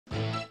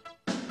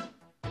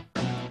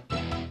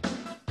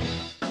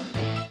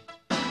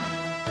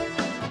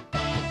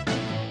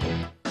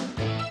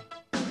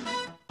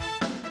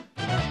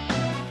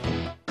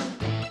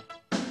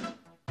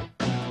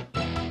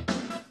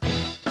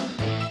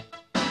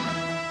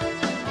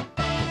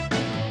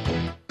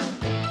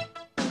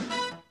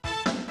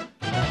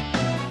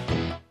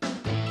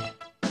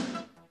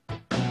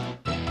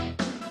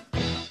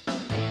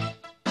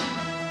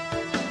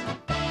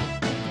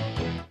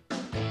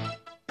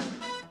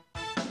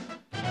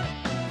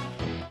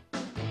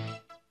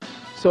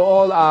So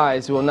all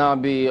eyes will now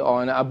be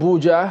on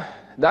Abuja.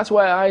 That's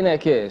where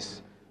INEC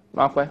is.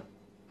 Makwe?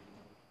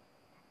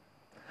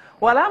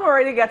 Well, I'm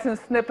already getting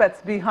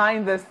snippets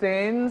behind the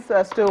scenes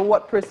as to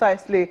what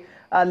precisely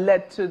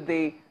led to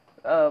the,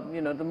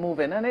 the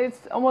move-in. And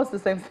it's almost the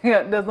same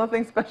thing. There's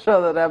nothing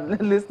special that I'm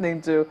listening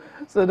to,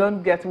 so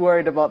don't get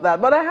worried about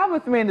that. But I have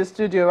with me in the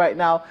studio right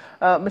now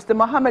Mr.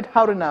 Mohammed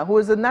Haruna, who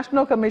is the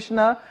National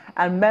Commissioner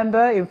and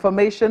Member,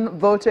 Information,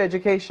 Voter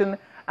Education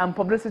and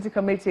Publicity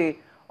Committee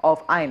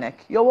of INEC.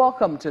 You're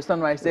welcome to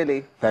Sunrise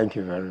Daily. Thank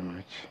you very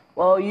much.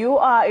 Well, you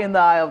are in the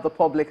eye of the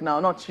public now,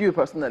 not you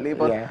personally,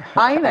 but yeah,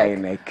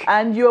 INEC.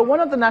 And you're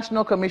one of the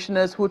national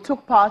commissioners who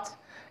took part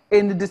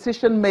in the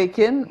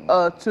decision-making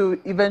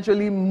to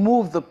eventually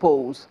move the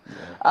polls.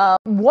 Yeah.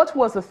 What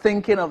was the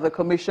thinking of the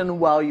commission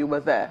while you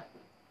were there?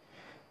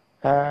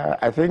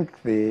 I think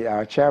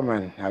our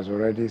chairman has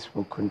already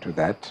spoken to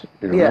that.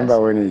 You remember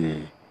when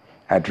he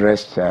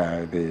addressed some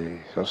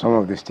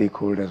of the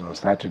stakeholders on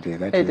Saturday,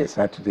 that is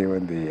Saturday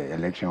when the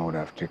election would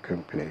have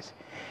taken place.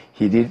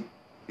 He did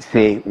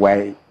say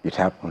why it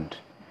happened,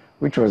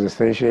 which was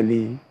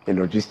essentially a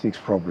logistics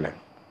problem.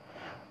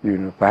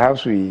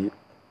 Perhaps we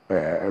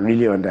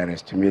really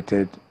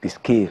underestimated the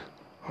scale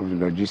of the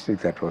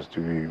logistics that was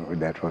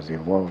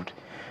involved.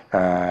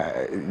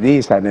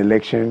 This is an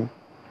election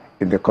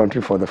in the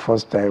country for the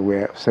first time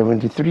where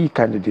 73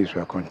 candidates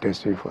were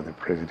contesting for the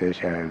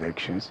presidential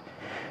elections.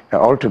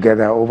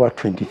 Altogether, over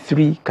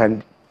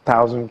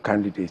 23,000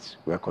 candidates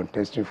were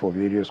contesting for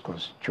various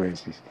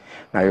constituencies.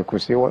 Now you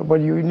could say, well,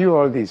 but you knew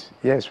all this.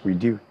 Yes, we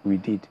did.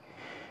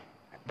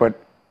 But,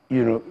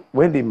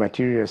 when the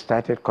material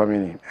started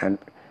coming in, and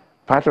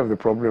part of the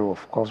problem,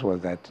 of course,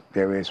 was that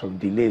there were some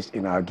delays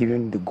in our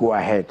giving the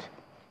go-ahead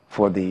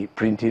for the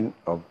printing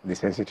of the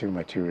sensitive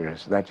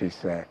materials, that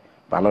is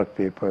ballot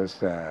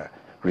papers,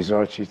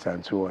 result sheets,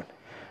 and so on.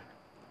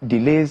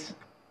 Delays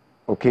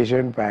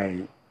occasioned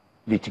by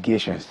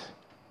litigations,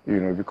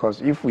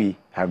 because if we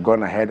had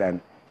gone ahead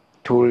and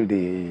told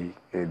the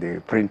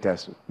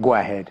printers, go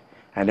ahead,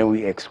 and then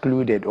we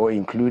excluded or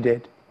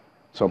included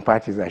some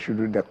parties that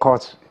shouldn't, the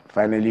courts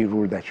finally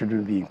ruled that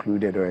shouldn't be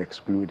included or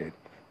excluded,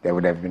 there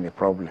would have been a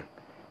problem,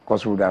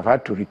 because we would have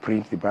had to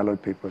reprint the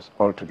ballot papers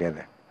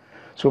altogether.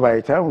 So by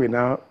the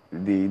time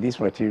these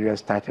materials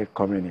started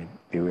coming in,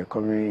 they were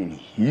coming in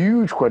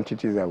huge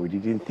quantities that we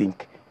didn't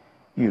think,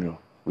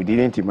 we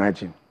didn't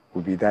imagine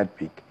would be that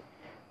big.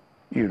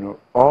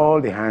 All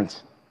the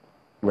hands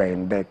were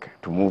in deck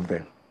to move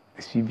them.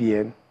 The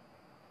CBN,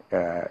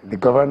 the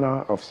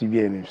governor of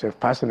CBN himself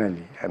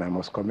personally, and I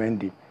must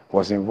commend him,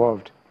 was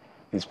involved.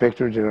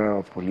 Inspector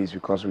General of Police,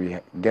 because we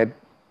get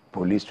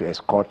police to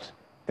escort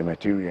the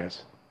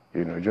materials,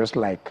 just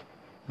like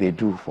they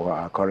do for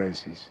our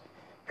currencies.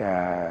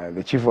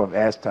 The Chief of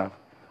Air Staff,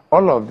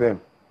 all of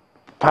them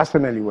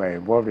personally were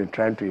involved in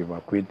trying to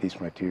evacuate these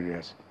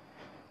materials.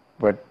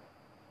 But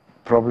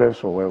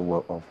problems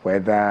of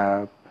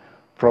weather,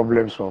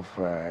 problems of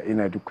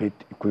inadequate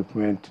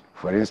equipment.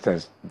 For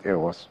instance, there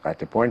was,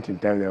 at a point in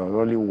time, there was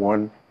only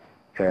one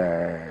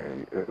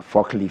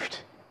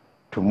forklift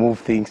to move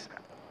things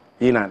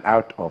in and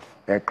out of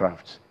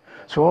aircrafts.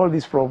 So all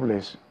these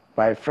problems,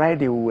 by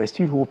Friday, we were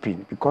still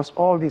hoping, because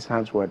all these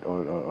hands were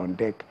on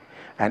deck,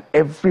 and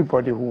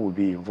everybody who would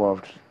be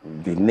involved,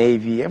 the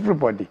Navy,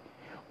 everybody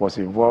was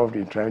involved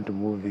in trying to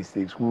move these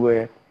things. We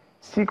were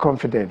still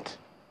confident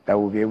that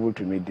we'll be able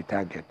to meet the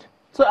target.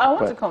 So I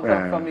want to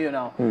confirm from you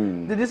now.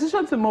 The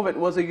decision to move it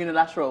was a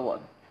unilateral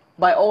one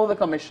by all the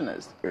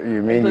commissioners.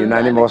 You mean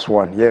unanimous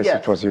one? Yes,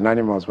 it was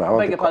unanimous by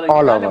all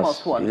of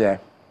us. One. Yeah.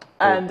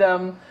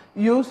 And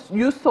you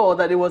saw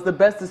that it was the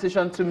best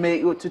decision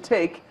to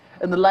take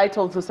in the light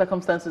of the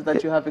circumstances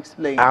that you have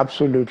explained.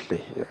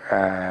 Absolutely.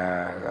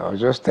 I was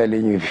just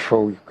telling you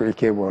before we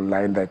came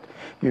online that,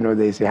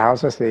 there's a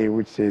Hausa saying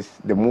which says,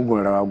 the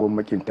Mugun Rawago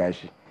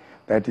Makintashi.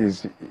 That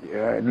is,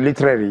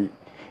 literally,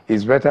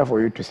 it's better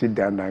for you to sit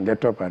down and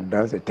get up and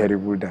dance a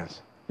terrible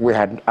dance. We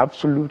had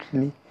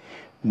absolutely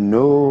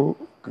no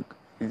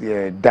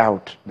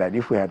doubt that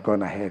if we had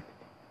gone ahead,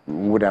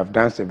 we would have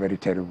danced a very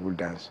terrible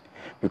dance,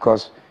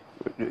 because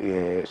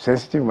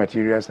sensitive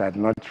materials had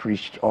not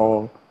reached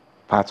all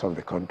parts of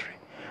the country.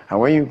 And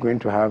when you're going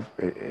to have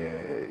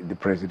the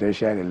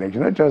presidential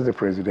election, not just the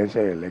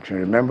presidential election,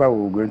 remember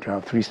we were going to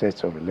have 3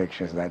 sets of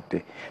elections that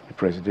day, the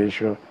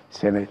presidential,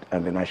 Senate,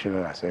 and the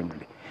National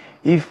Assembly.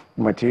 If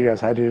materials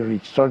hadn't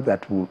reached, so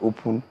that would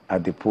open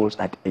at the polls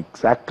at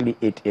exactly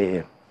 8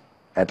 a.m.,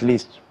 at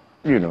least,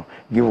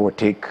 give or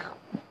take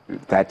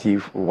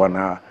 31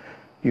 hours,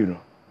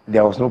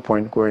 there was no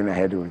point going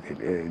ahead with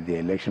the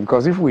election.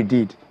 Because if we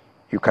did,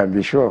 you can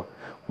be sure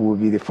we will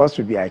be the first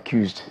to be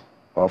accused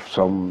of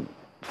some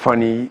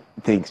funny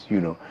things,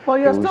 Well,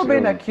 you're still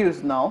being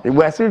accused now.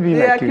 We're still being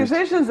accused. The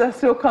accusations are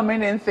still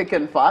coming in thick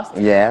and fast.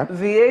 Yeah.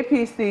 The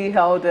APC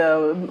held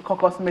a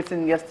caucus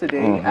meeting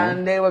yesterday,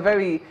 and they were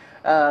very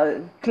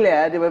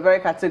clear, they were very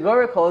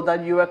categorical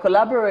that you were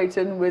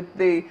collaborating with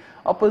the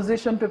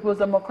opposition People's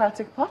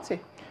Democratic Party.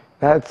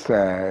 That's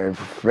a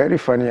very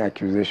funny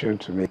accusation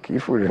to make.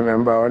 If we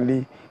remember,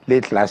 only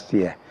late last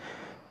year,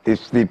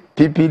 the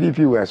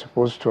PDP were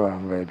supposed to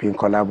have been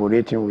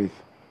collaborating with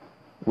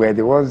were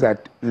the ones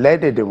that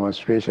led the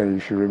demonstration.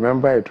 If you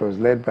remember, it was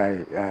led by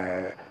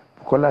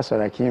Bukola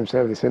Saraki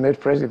himself, the Senate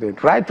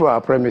President, right to our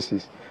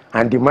premises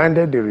and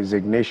demanded the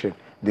resignation,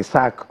 the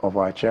sack of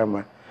our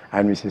chairman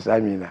and Mrs.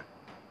 Amina.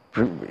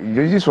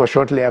 This was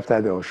shortly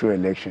after the Osho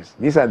elections.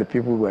 These are the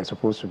people we are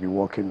supposed to be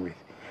working with.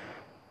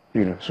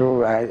 You know,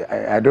 so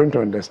I don't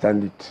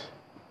understand it.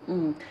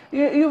 Mm.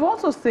 You've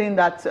also seen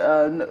that,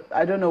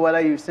 I don't know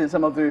whether you've seen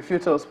some of the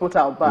refutals put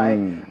out by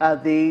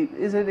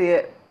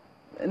the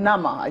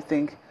NAMA, I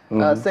think,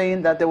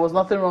 saying that there was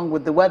nothing wrong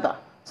with the weather.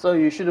 So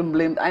you shouldn't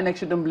blame, INEC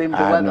shouldn't blame the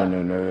weather.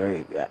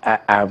 No.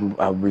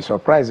 I'll be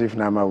surprised if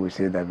NAMA will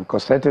say that,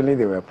 because certainly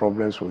there were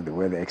problems with the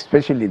weather,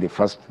 especially the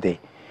first day.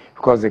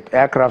 Because the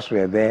aircrafts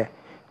were there,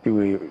 they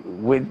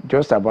were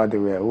just about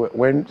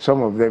when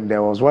some of them,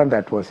 there was one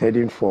that was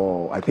heading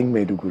for, I think,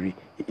 Maiduguri.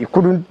 It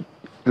couldn't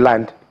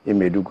land in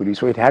Maiduguri,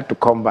 so it had to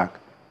come back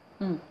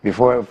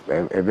before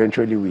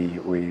eventually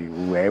we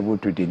were able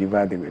to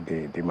deliver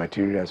the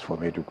materials for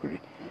Maiduguri.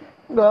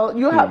 Well,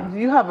 you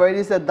have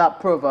already said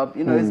that proverb,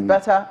 you know, it's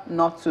better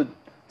not to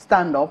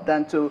stand up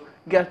than to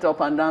get up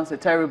and dance a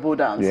terrible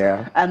dance.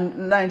 Yeah. And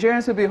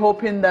Nigerians will be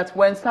hoping that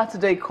when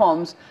Saturday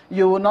comes,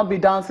 you will not be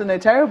dancing a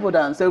terrible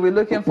dance. They'll be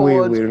looking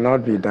forward. We will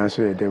not be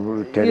dancing a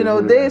terrible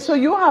dance. So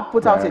you have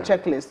put out a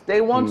checklist.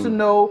 They want to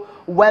know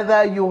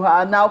whether you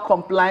are now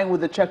complying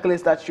with the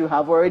checklist that you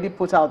have already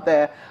put out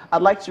there.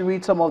 I'd like to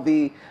read some of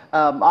the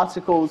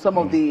articles, some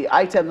of the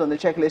items on the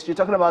checklist. You're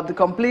talking about the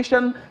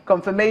completion,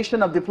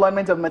 confirmation of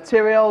deployment of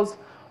materials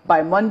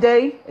by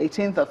Monday,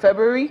 18th of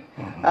February,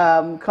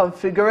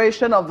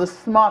 configuration of the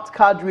smart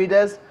card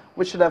readers,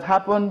 which should have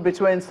happened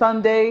between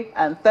Sunday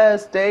and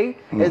Thursday.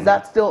 Is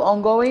that still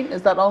ongoing?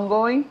 Is that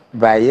ongoing?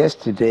 By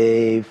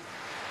yesterday,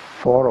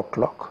 4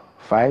 o'clock,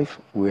 5,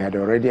 we had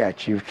already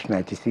achieved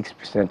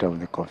 96% of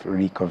the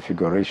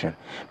reconfiguration.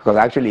 Because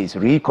actually it's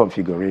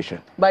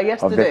reconfiguration. By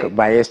yesterday?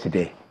 By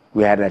yesterday,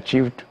 we had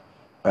achieved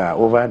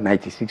over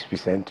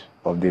 96%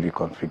 of the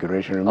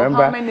reconfiguration.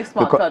 Remember, how many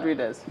smart card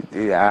readers?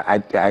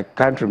 I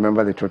can't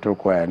remember the total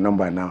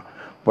number now,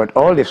 but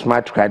all the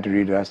smart card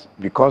readers,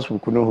 because we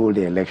couldn't hold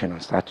the election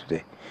on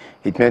Saturday,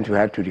 it meant we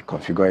had to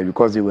reconfigure it,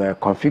 because they were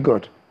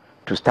configured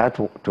to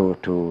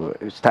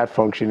start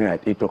functioning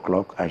at 8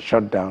 o'clock and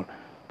shut down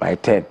by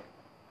 10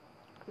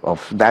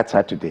 of that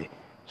Saturday.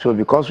 So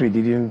because we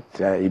didn't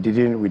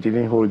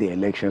hold the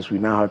elections, we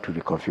now had to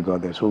reconfigure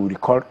them. So we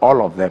recalled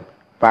all of them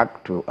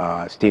back to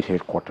our state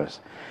headquarters.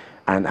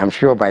 And I'm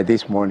sure by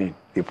this morning,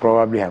 they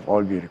probably have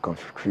all been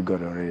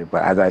reconfigured already.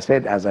 But as I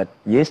said, as at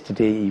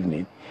yesterday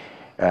evening,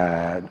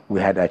 we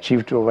had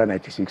achieved over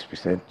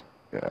 96%,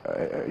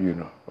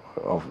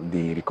 of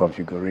the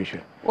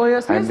reconfiguration. Well,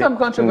 you're seeing some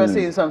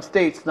controversy in some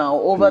states now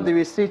over the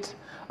receipt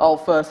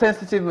of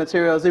sensitive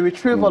materials, the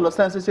retrieval of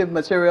sensitive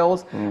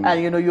materials,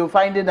 and you're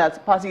finding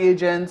that party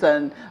agents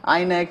and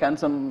INEC and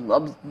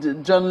some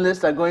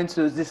journalists are going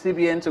to the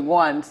CBN to go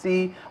and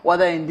see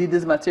whether indeed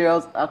these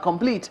materials are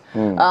complete.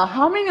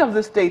 How many of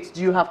the states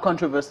do you have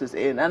controversies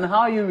in, and how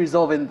are you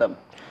resolving them?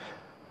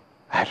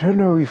 I don't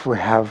know if we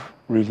have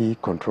really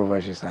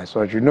controversies as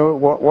such.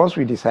 Once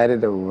we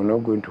decided that we were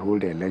not going to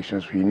hold the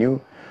elections, we knew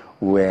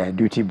we were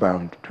duty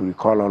bound to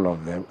recall all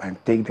of them and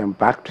take them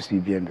back to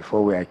CBN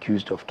before we were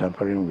accused of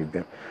tampering with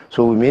them.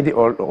 So we made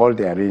all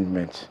the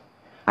arrangements.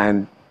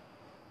 And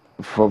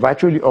for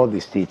virtually all the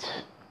states,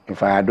 in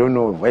fact, I don't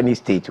know of any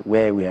state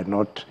where we had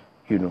not,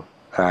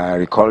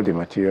 recalled the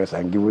materials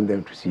and given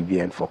them to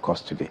CBN for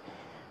custody.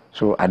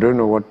 So I don't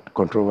know what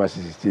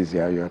controversies it is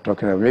you're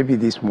talking about. Maybe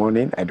this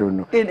morning, I don't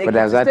know. In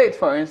Ekiti State,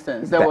 for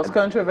instance, there was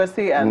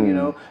controversy,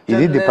 and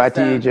is it the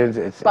party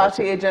agents?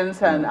 Party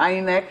agents and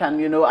INEC, and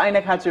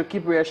INEC had to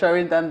keep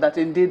reassuring them that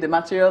indeed the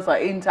materials are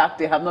intact,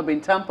 they have not been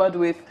tampered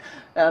with,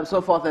 so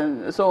forth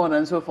and so on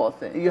and so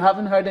forth. You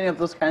haven't heard any of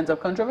those kinds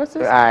of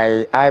controversies?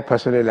 I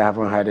personally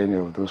haven't heard any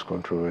of those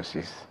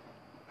controversies.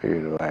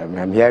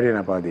 I'm hearing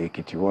about the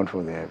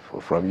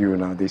Pt.1 from you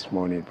now this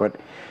morning, but.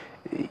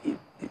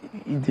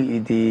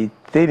 The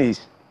thing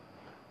is,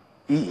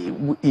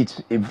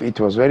 it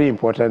was very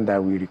important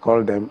that we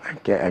recall them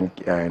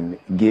and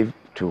give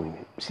to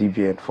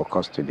CBN for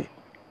custody,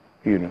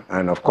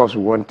 And of course,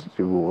 we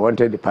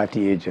wanted the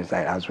party agents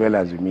as well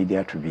as the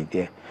media to be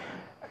there.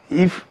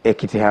 If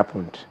Ekiti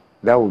happened,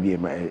 that would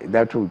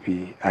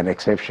be an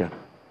exception.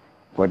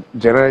 But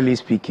generally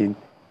speaking,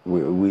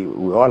 we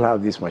all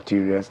have these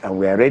materials, and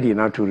we are ready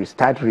now to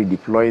start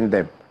redeploying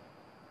them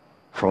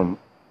from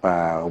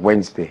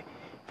Wednesday.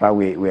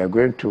 We are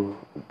going to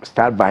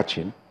start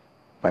batching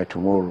by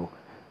tomorrow.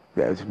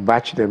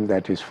 Batch them,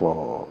 that is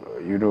for,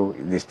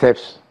 the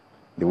steps,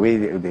 the way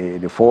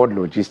the forward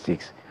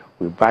logistics.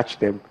 We batch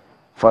them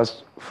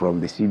first from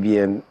the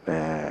CBN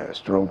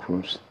strong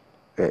rooms,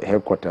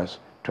 headquarters,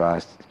 to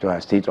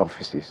our state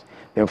offices.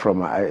 Then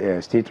from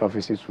our state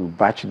offices, we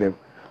batch them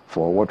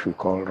for what we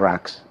call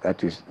racks,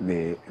 that is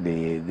the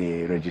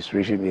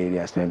registration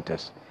area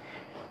centers.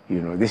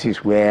 This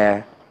is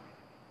where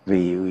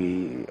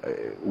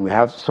we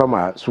have some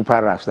are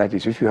super racks. That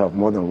is, if you have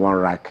more than one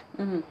rack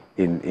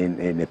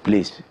in a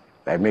place,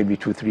 like maybe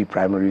 2-3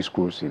 primary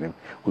schools,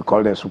 we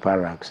call them super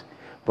racks.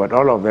 But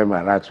all of them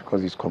are racks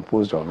because it's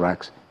composed of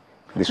racks.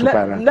 The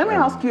super racks. Let me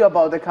ask you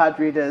about the card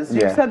readers.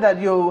 You said that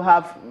you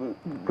have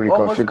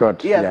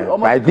reconfigured.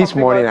 Almost By this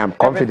morning, I'm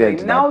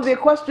confident. Now, the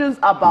questions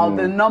about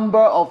the number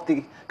of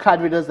the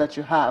card readers that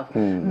you have.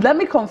 Let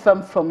me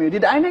confirm from you.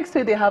 Did INEC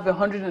say they have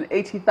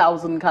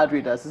 180,000 card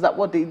readers? Is that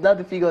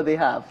the figure they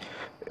have?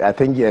 I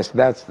think yes,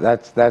 that's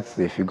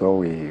the figure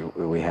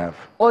we have.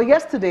 Well,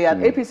 yesterday at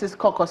APC's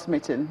caucus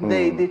meeting,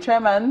 the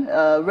chairman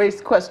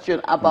raised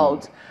question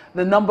about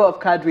the number of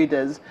card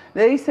readers.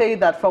 They say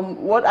that from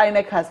what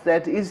INEC has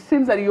said, it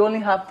seems that you only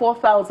have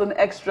 4,000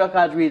 extra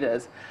card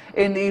readers.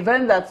 In the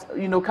event that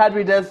card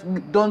readers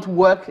don't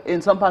work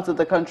in some parts of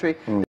the country,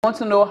 they want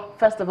to know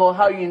first of all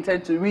how you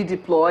intend to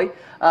redeploy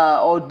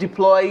or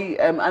deploy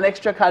an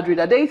extra card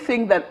reader. They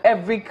think that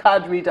every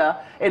card reader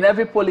in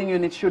every polling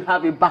unit should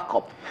have a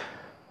backup.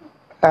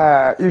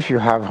 If you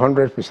have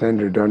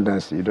 100%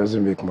 redundancy, it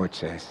doesn't make much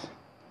sense.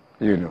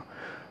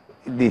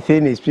 The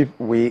thing is,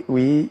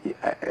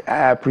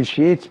 I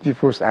appreciate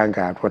people's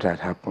anger at what had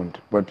happened,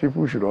 but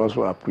people should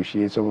also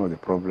appreciate some of the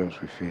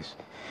problems we face.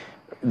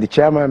 The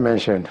chairman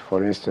mentioned,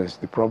 for instance,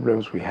 the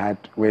problems we had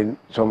when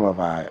some of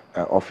our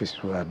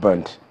offices were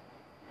burnt.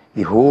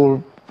 The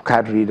whole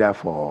card reader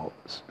for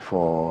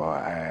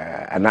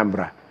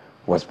Anambra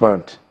was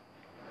burnt.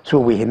 So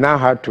we now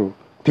had to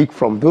pick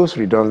from those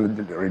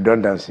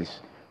redundancies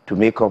to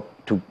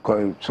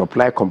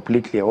supply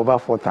completely over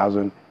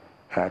 4,000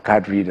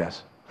 card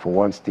readers for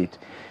one state.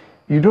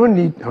 You don't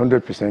need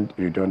 100%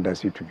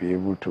 redundancy to be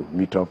able to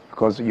meet up,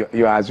 because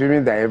you're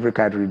assuming that every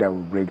card reader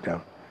will break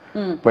down.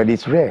 But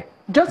it's rare.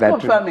 Just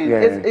confirming,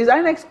 is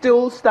INEC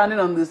still standing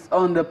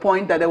on the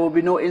point that there will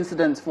be no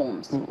incident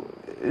forms?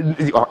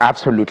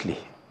 Absolutely.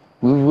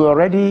 We've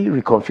already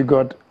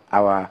reconfigured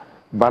our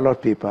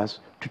ballot papers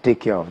to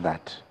take care of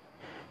that.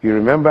 You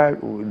remember,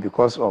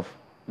 because of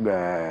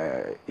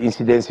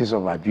incidences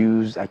of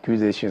abuse,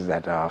 accusations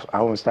that our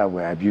own staff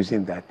were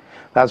abusing that.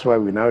 That's why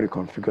we now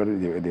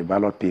reconfigured the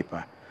ballot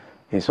paper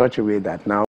in such a way that now